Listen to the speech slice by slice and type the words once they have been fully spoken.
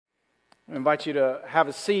I invite you to have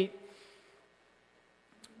a seat.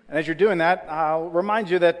 And as you're doing that, I'll remind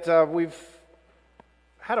you that we've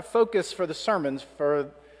had a focus for the sermons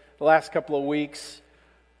for the last couple of weeks,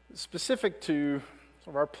 specific to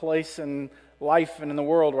sort of our place in life and in the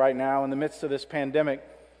world right now in the midst of this pandemic,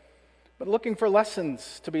 but looking for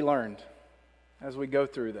lessons to be learned as we go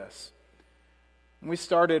through this. And we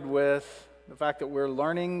started with the fact that we're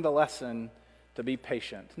learning the lesson to be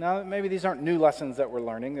patient. Now, maybe these aren't new lessons that we're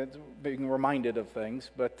learning, it's being reminded of things,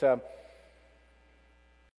 but the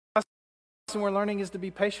lesson we're learning is to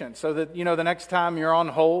be patient so that, the next time you're on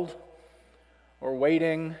hold or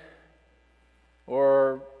waiting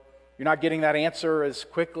or you're not getting that answer as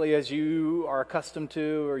quickly as you are accustomed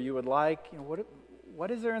to or you would like,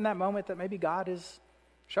 what is there in that moment that maybe God is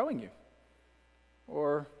showing you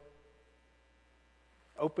or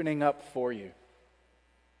opening up for you?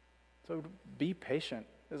 So be patient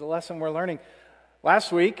is a lesson we're learning.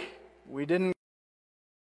 Last week, we didn't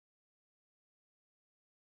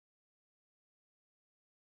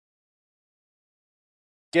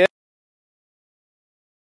get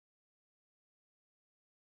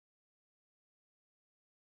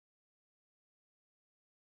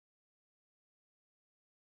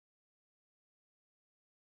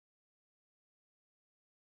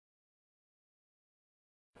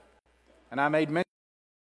and I made mention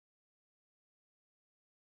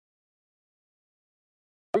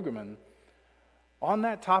on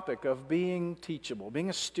that topic of being teachable, being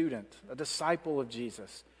a student, a disciple of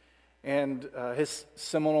Jesus, and his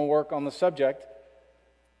seminal work on the subject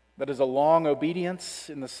that is a long obedience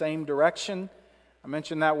in the same direction. I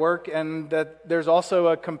mentioned that work, and that there's also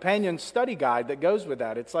a companion study guide that goes with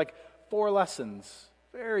that. It's like 4 lessons,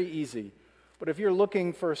 very easy. But if you're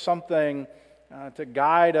looking for something to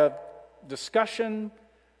guide a discussion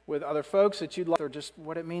with other folks that you'd like, or just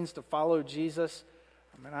what it means to follow Jesus,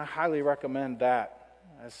 I highly recommend that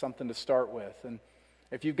as something to start with. And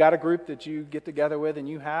if you've got a group that you get together with and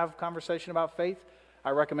you have conversation about faith,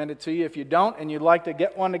 I recommend it to you. If you don't and you'd like to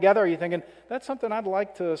get one together, or you're thinking, that's something I'd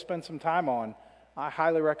like to spend some time on, I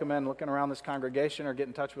highly recommend looking around this congregation or get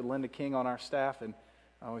in touch with Linda King on our staff, and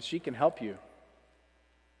she can help you.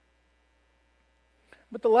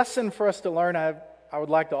 But the lesson for us to learn I would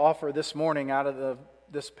like to offer this morning out of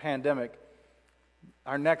this pandemic,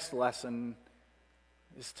 our next lesson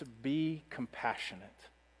is to be compassionate.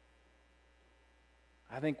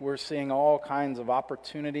 I think we're seeing all kinds of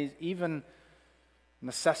opportunities, even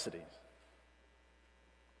necessities,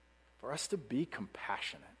 for us to be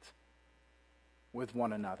compassionate with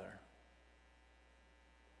one another.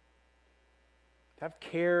 To have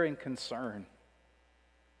care and concern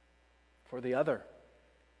for the other,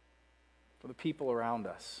 for the people around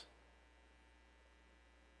us.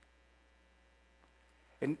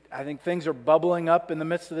 And I think things are bubbling up in the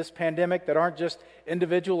midst of this pandemic that aren't just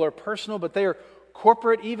individual or personal, but they are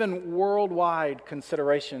corporate, even worldwide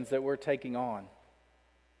considerations that we're taking on.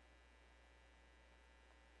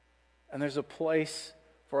 And there's a place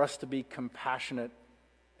for us to be compassionate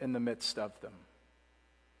in the midst of them.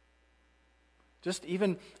 Just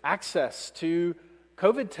even access to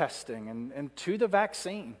COVID testing and to the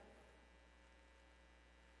vaccine.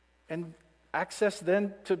 And access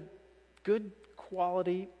then to good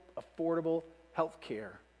quality, affordable health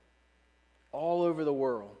care all over the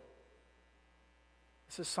world.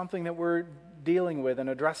 This is something that we're dealing with and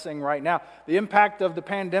addressing right now. The impact of the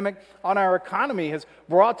pandemic on our economy has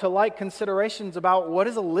brought to light considerations about what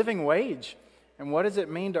is a living wage and what does it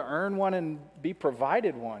mean to earn one and be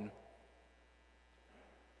provided one.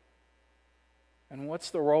 And what's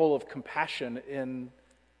the role of compassion in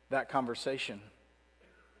that conversation?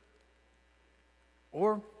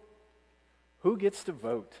 Or who gets to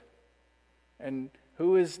vote? And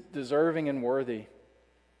who is deserving and worthy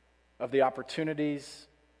of the opportunities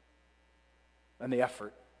and the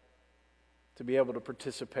effort to be able to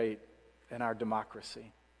participate in our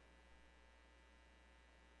democracy?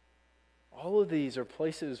 All of these are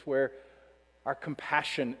places where our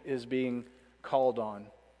compassion is being called on.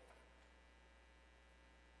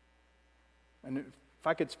 And if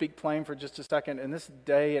I could speak plain for just a second, in this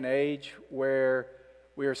day and age where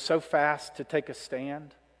we are so fast to take a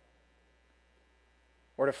stand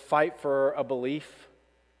or to fight for a belief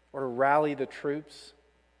or to rally the troops,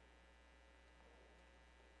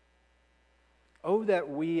 oh, that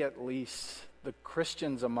we at least, the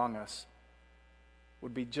Christians among us,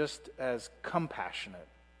 would be just as compassionate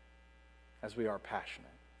as we are passionate.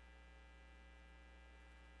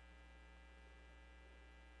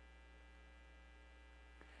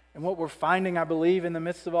 And what we're finding, I believe, in the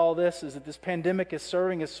midst of all this is that this pandemic is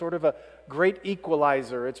serving as sort of a great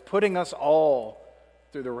equalizer. It's putting us all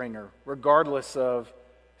through the ringer, regardless of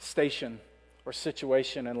station or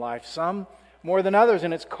situation in life, some more than others.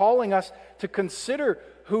 And it's calling us to consider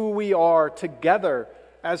who we are together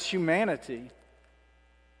as humanity.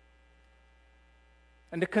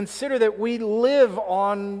 And to consider that we live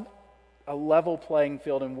on a level playing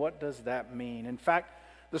field. And what does that mean? In fact,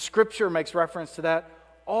 the Scripture makes reference to that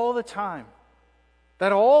all the time.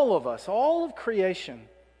 That all of us, all of creation,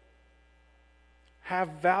 have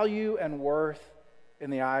value and worth in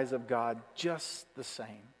the eyes of God just the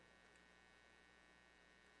same.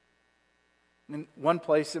 In one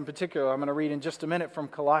place in particular, I'm going to read in just a minute from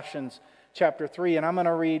Colossians chapter 3, and I'm going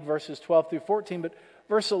to read verses 12 through 14. But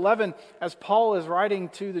verse 11, as Paul is writing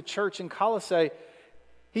to the church in Colossae,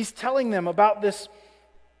 he's telling them about this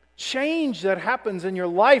change that happens in your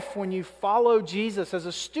life when you follow Jesus as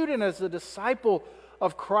a student, as a disciple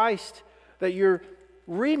of Christ, that you're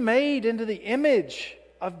remade into the image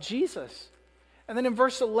of Jesus. And then in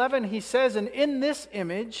verse 11 he says, and in this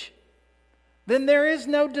image, then there is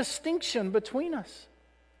no distinction between us.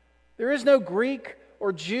 There is no Greek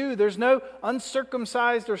or Jew. There's no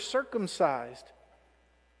uncircumcised or circumcised.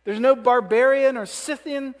 There's no barbarian or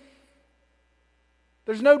Scythian.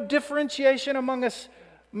 There's no differentiation among us,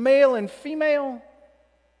 male and female.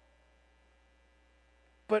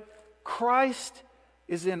 But Christ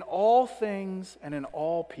is in all things and in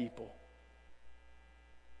all people.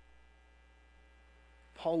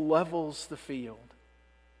 Paul levels the field.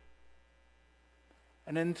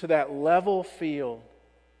 And into that level field,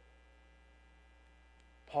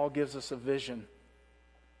 Paul gives us a vision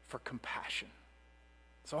for compassion.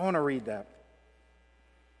 So I want to read that.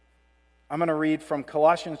 I'm going to read from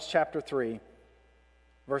Colossians chapter 3,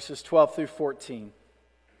 verses 12 through 14.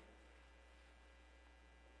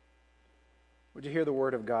 Would you hear the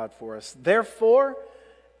word of God for us? Therefore,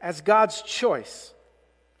 as God's choice,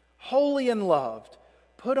 holy and loved,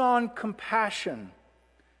 put on compassion,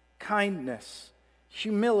 kindness,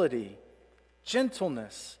 humility,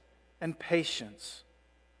 gentleness, and patience.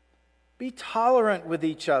 Be tolerant with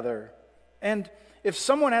each other, and if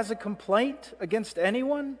someone has a complaint against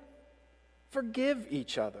anyone, forgive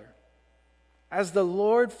each other. As the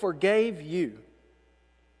Lord forgave you,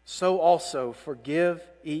 so also forgive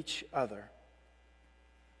each other.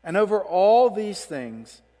 And over all these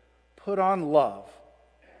things, put on love,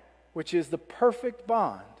 which is the perfect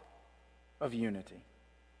bond of unity.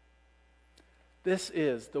 This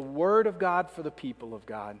is the word of God for the people of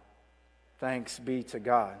God. Thanks be to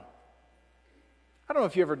God. I don't know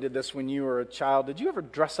if you ever did this when you were a child. Did you ever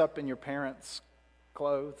dress up in your parents'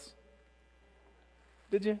 clothes?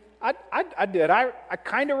 Did you? I did. I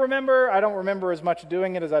kind of remember. I don't remember as much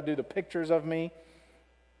doing it as I do the pictures of me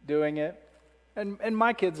doing it. And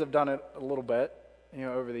my kids have done it a little bit,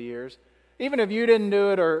 over the years. Even if you didn't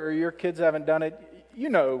do it or your kids haven't done it, you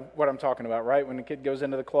know what I'm talking about, right? When the kid goes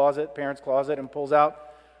into the closet, parent's closet, and pulls out,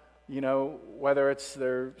 whether it's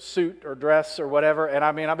their suit or dress or whatever. And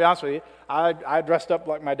I mean, I'll be honest with you, I dressed up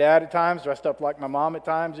like my dad at times, dressed up like my mom at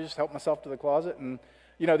times, just help myself to the closet. And,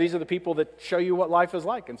 these are the people that show you what life is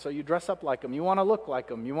like. And so you dress up like them. You want to look like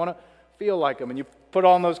them. You want to feel like them. And you put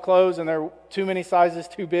on those clothes and they're too many sizes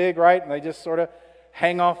too big, right? And they just sort of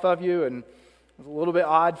hang off of you. And it's a little bit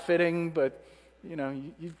odd fitting, but,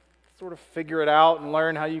 you sort of figure it out and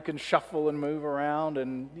learn how you can shuffle and move around.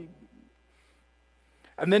 And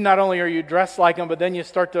then not only are you dressed like them, but then you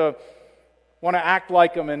start to want to act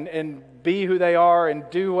like them and be who they are and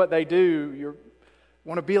do what they do. You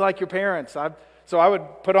want to be like your parents. So I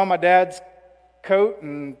would put on my dad's coat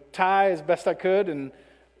and tie as best I could and,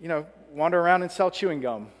 wander around and sell chewing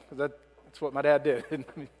gum. Because that's what my dad did.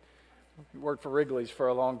 He worked for Wrigley's for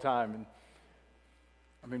a long time.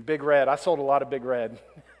 And Big Red. I sold a lot of Big Red.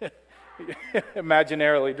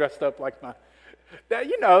 Imaginarily dressed up like my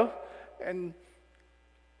dad, and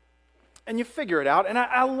you figure it out. And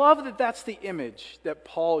I love that that's the image that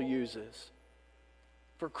Paul uses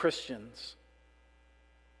for Christians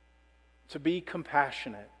to be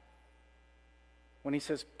compassionate when he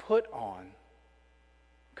says, put on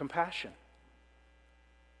compassion.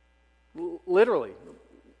 Literally,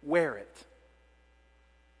 wear it.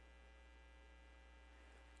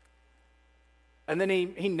 And then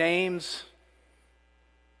he names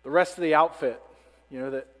the rest of the outfit,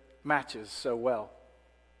 that matches so well.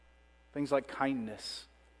 Things like kindness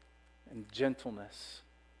and gentleness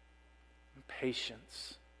and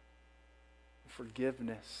patience and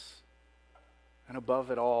forgiveness. And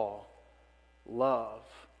above it all, love.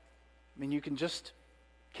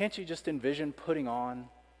 Can't you just envision putting on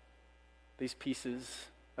these pieces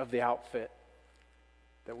of the outfit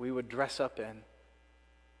that we would dress up in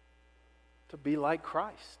to be like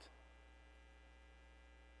Christ?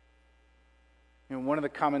 One of the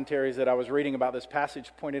commentaries that I was reading about this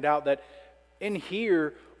passage pointed out that in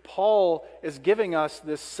here, Paul is giving us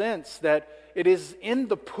this sense that it is in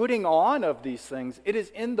the putting on of these things, it is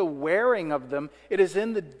in the wearing of them, it is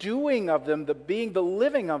in the doing of them, the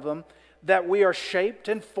living of them, that we are shaped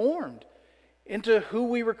and formed into who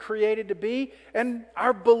we were created to be, and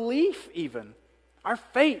our belief even, our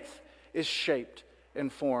faith is shaped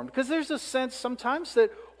and formed. Because there's a sense sometimes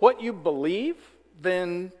that what you believe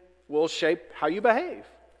then will shape how you behave.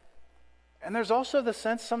 And there's also the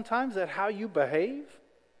sense sometimes that how you behave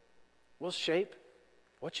will shape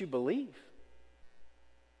what you believe.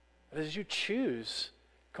 But as you choose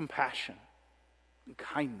compassion and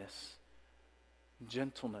kindness, and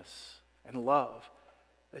gentleness and love,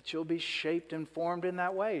 that you'll be shaped and formed in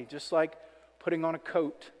that way. Just like putting on a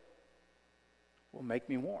coat will make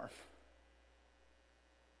me warm.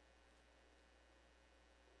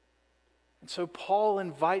 And so Paul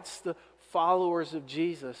invites the followers of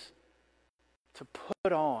Jesus to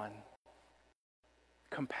put on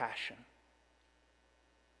compassion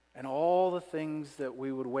and all the things that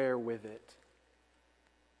we would wear with it.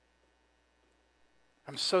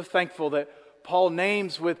 I'm so thankful that Paul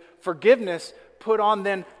names with forgiveness, put on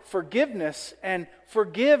then forgiveness, and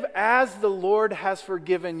forgive as the Lord has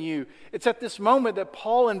forgiven you. It's at this moment that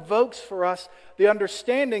Paul invokes for us the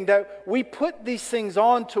understanding that we put these things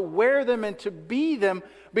on to wear them and to be them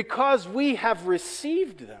because we have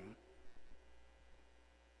received them.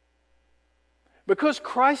 Because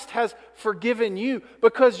Christ has forgiven you,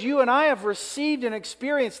 because you and I have received and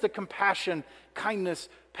experienced the compassion, kindness,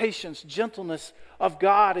 patience, gentleness of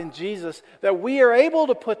God in Jesus, that we are able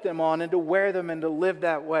to put them on and to wear them and to live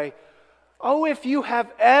that way. Oh, if you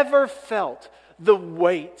have ever felt the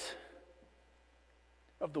weight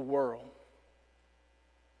of the world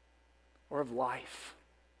or of life,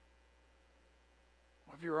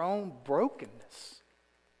 or of your own brokenness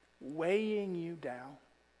weighing you down,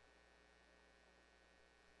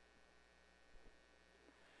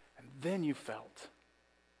 and then you felt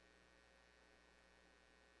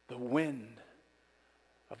the wind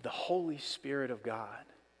of the Holy Spirit of God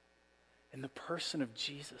in the person of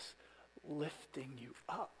Jesus lifting you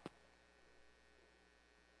up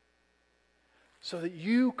so that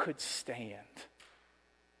you could stand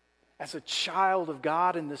as a child of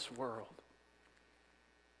God in this world,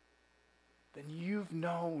 then you've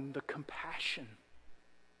known the compassion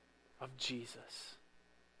of Jesus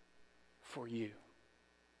for you,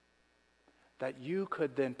 that you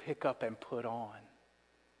could then pick up and put on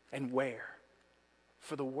and wear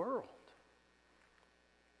for the world.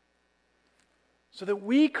 So that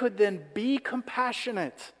we could then be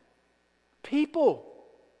compassionate people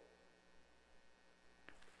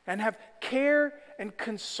and have care and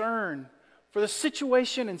concern for the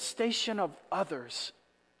situation and station of others.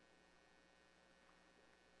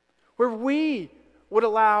 Where we would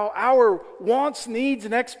allow our wants, needs,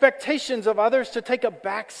 and expectations of others to take a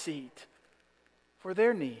back seat for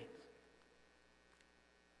their needs.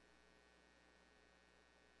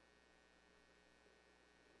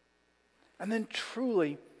 And then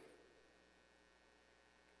truly,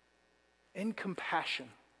 in compassion,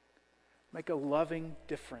 make a loving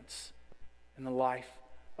difference in the life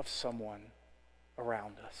of someone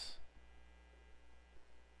around us.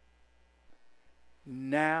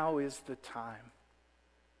 Now is the time.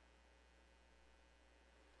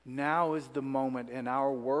 Now is the moment in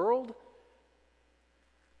our world,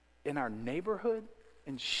 in our neighborhood,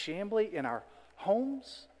 in Chamblee, in our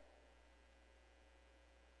homes,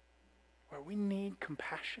 where we need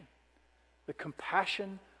compassion, the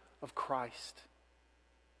compassion of Christ.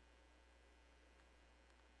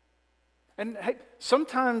 And hey,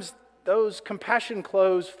 sometimes those compassion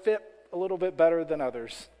clothes fit a little bit better than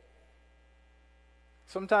others.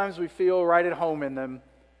 Sometimes we feel right at home in them,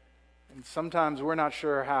 and sometimes we're not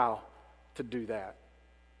sure how to do that.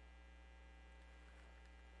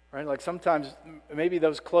 Right? Like sometimes maybe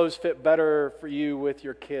those clothes fit better for you with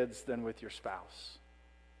your kids than with your spouse.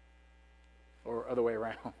 Or other way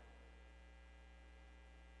around.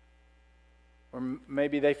 Or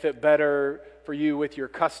maybe they fit better for you with your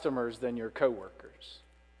customers than your coworkers.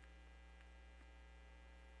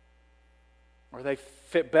 Or they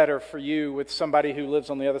fit better for you with somebody who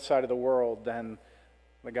lives on the other side of the world than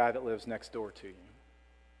the guy that lives next door to you.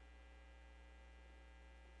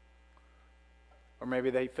 Or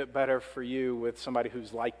maybe they fit better for you with somebody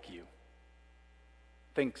who's like you,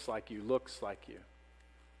 thinks like you, looks like you,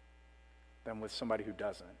 than with somebody who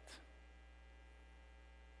doesn't.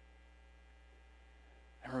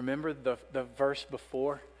 And remember the verse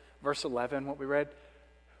before, verse 11, what we read?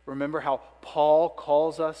 Remember how Paul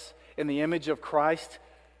calls us in the image of Christ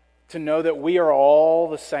to know that we are all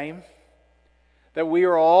the same, that we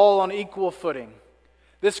are all on equal footing.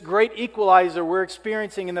 This great equalizer we're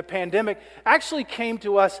experiencing in the pandemic actually came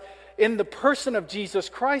to us in the person of Jesus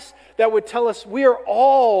Christ that would tell us we are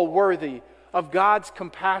all worthy of God's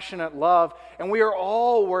compassionate love, and we are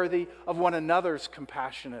all worthy of one another's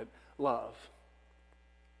compassionate love.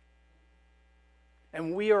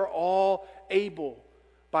 And we are all able,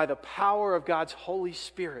 by the power of God's Holy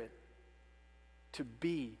Spirit, to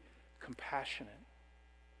be compassionate.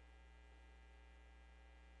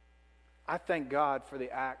 I thank God for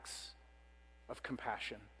the acts of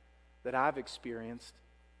compassion that I've experienced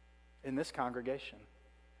in this congregation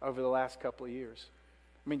over the last couple of years.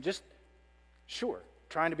 I mean,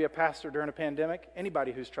 trying to be a pastor during a pandemic,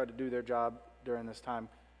 anybody who's tried to do their job during this time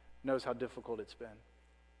knows how difficult it's been.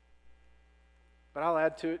 But I'll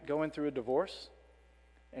add to it going through a divorce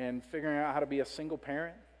and figuring out how to be a single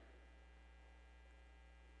parent,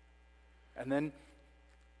 and then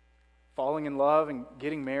falling in love and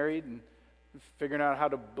getting married and figuring out how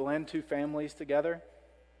to blend two families together.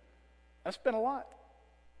 That's been a lot.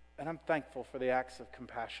 And I'm thankful for the acts of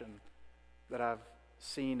compassion that I've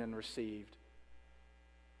seen and received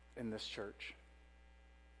in this church.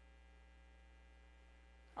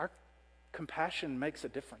 Our compassion makes a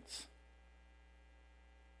difference.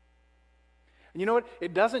 And you know what?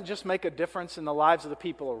 It doesn't just make a difference in the lives of the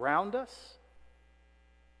people around us.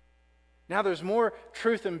 Now there's more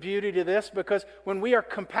truth and beauty to this, because when we are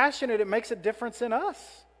compassionate, it makes a difference in us.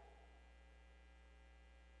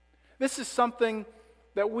 This is something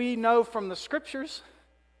that we know from the Scriptures,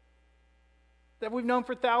 that we've known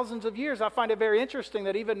for thousands of years. I find it very interesting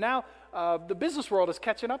that even now the business world is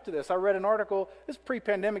catching up to this. I read an article, this is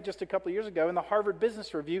pre-pandemic, just a couple of years ago, in the Harvard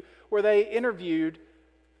Business Review, where they interviewed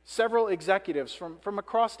several executives from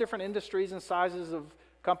across different industries and sizes of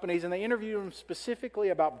companies, and they interviewed them specifically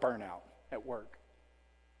about burnout at work.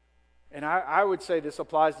 And I would say this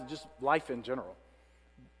applies to just life in general.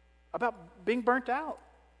 About being burnt out.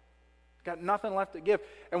 Got nothing left to give.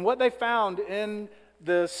 And what they found in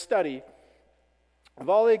the study of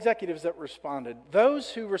all the executives that responded, those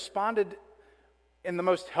who responded in the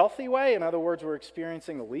most healthy way, in other words, were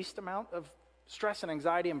experiencing the least amount of stress and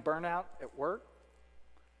anxiety and burnout at work,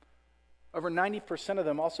 over 90% of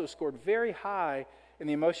them also scored very high in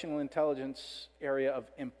the emotional intelligence area of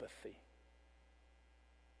empathy.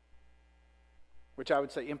 Which I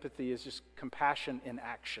would say empathy is just compassion in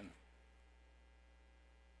action.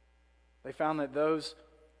 They found that those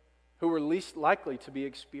who were least likely to be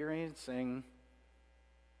experiencing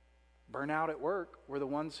burnout at work were the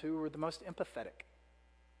ones who were the most empathetic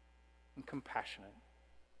and compassionate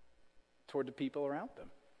toward the people around them.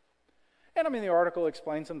 And I mean, the article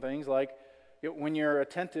explains some things like, when you're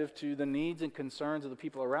attentive to the needs and concerns of the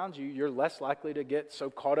people around you, you're less likely to get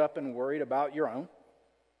so caught up and worried about your own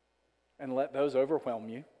and let those overwhelm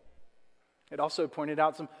you. It also pointed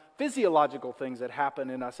out some physiological things that happen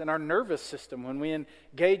in us, in our nervous system, when we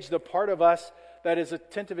engage the part of us that is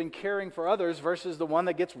attentive and caring for others versus the one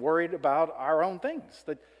that gets worried about our own things.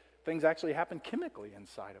 That things actually happen chemically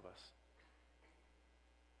inside of us.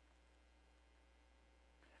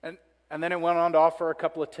 And then it went on to offer a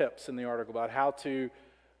couple of tips in the article about how to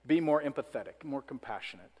be more empathetic, more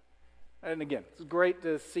compassionate. And again, it's great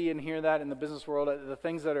to see and hear that in the business world. The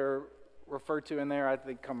things that are referred to in there, I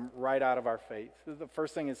think, come right out of our faith. The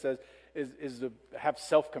first thing it says is to have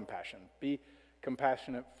self-compassion. Be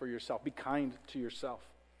compassionate for yourself. Be kind to yourself.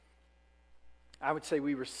 I would say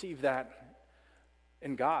we receive that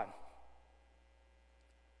in God,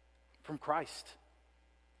 from Christ.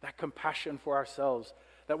 That compassion for ourselves,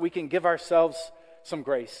 that we can give ourselves some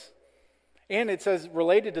grace. And it says,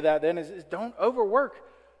 related to that then, is don't overwork.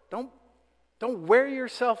 Don't wear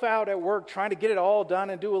yourself out at work trying to get it all done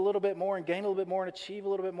and do a little bit more and gain a little bit more and achieve a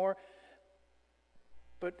little bit more.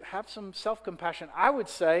 But have some self-compassion. I would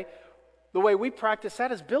say the way we practice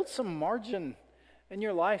that is build some margin in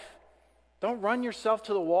your life. Don't run yourself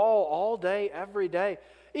to the wall all day, every day.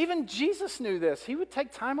 Even Jesus knew this. He would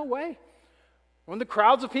take time away. When the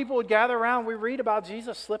crowds of people would gather around, we read about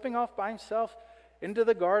Jesus slipping off by himself into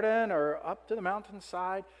the garden or up to the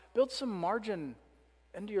mountainside. Build some margin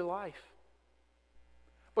into your life.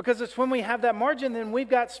 Because it's when we have that margin, then we've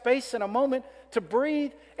got space and a moment to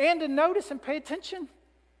breathe and to notice and pay attention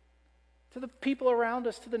to the people around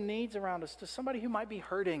us, to the needs around us, to somebody who might be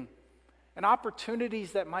hurting, and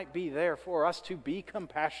opportunities that might be there for us to be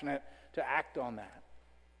compassionate, to act on that.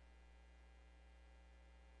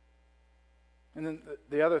 And then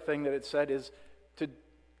the other thing that it said is to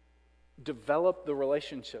develop the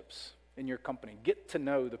relationships in your company. Get to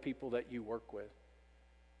know the people that you work with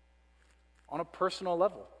on a personal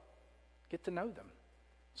level. Get to know them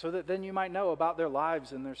so that then you might know about their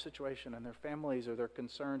lives and their situation and their families or their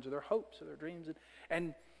concerns or their hopes or their dreams.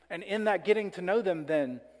 And in that getting to know them,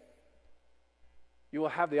 then you will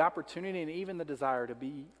have the opportunity and even the desire to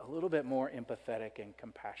be a little bit more empathetic and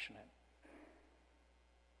compassionate.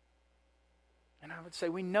 And I would say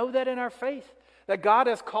we know that in our faith, that God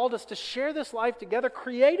has called us to share this life together,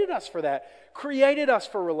 created us for that, created us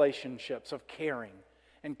for relationships of caring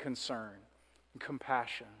and concern and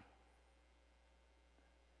compassion.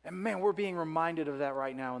 And man, we're being reminded of that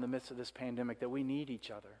right now in the midst of this pandemic, that we need each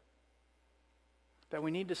other, that we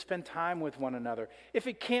need to spend time with one another. If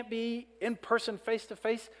it can't be in person, face to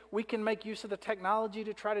face, we can make use of the technology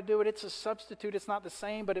to try to do it. It's a substitute, it's not the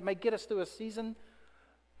same, but it may get us through a season.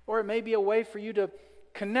 Or it may be a way for you to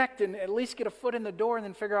connect and at least get a foot in the door and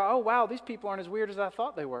then figure out, oh wow, these people aren't as weird as I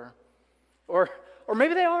thought they were. Or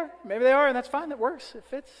maybe they are, and that's fine, that works, it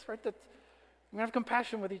fits, right? That we're going to have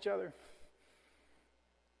compassion with each other.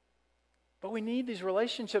 But we need these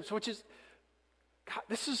relationships, which is, God,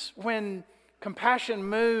 this is when compassion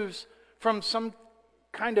moves from some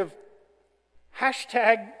kind of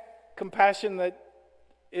hashtag compassion that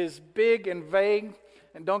is big and vague.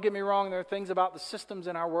 And don't get me wrong, there are things about the systems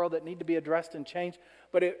in our world that need to be addressed and changed.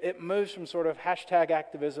 But it moves from sort of hashtag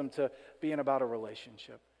activism to being about a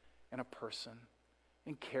relationship and a person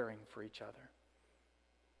and caring for each other.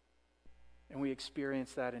 And we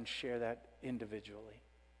experience that and share that individually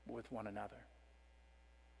with one another.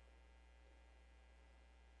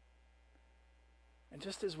 And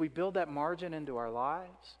just as we build that margin into our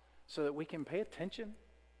lives so that we can pay attention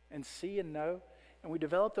and see and know, and we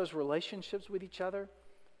develop those relationships with each other,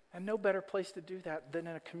 and no better place to do that than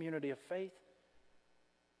in a community of faith.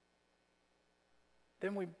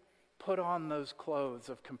 Then we put on those clothes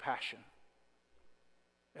of compassion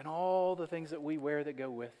and all the things that we wear that go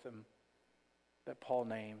with them that Paul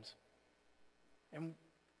names. And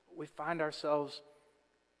we find ourselves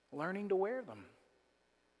learning to wear them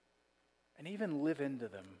and even live into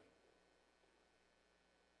them.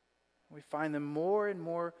 We find them more and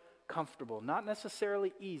more comfortable, not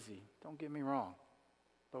necessarily easy, don't get me wrong,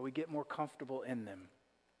 but we get more comfortable in them.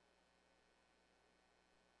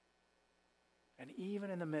 And even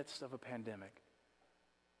in the midst of a pandemic,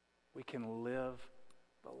 we can live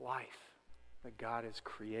the life that God has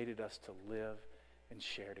created us to live and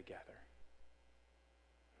share together.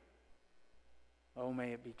 Oh,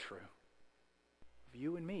 may it be true of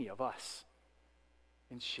you and me, of us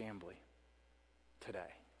in Chamblee today.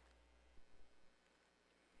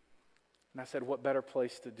 And I said, what better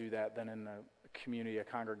place to do that than in a community, a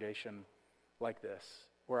congregation like this,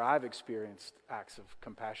 where I've experienced acts of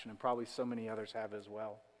compassion, and probably so many others have as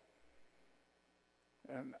well.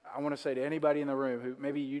 And I want to say to anybody in the room who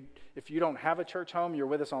maybe if you don't have a church home, you're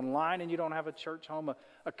with us online and you don't have a church home,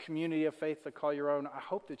 a community of faith to call your own, I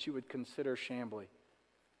hope that you would consider Chamblee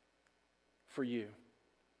for you.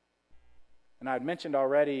 And I had mentioned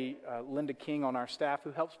already Linda King on our staff,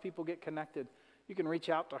 who helps people get connected. You can reach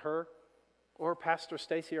out to her or Pastor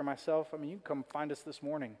Stacy or myself. I mean, you can come find us this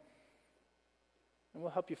morning, and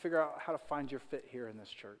we'll help you figure out how to find your fit here in this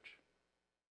church.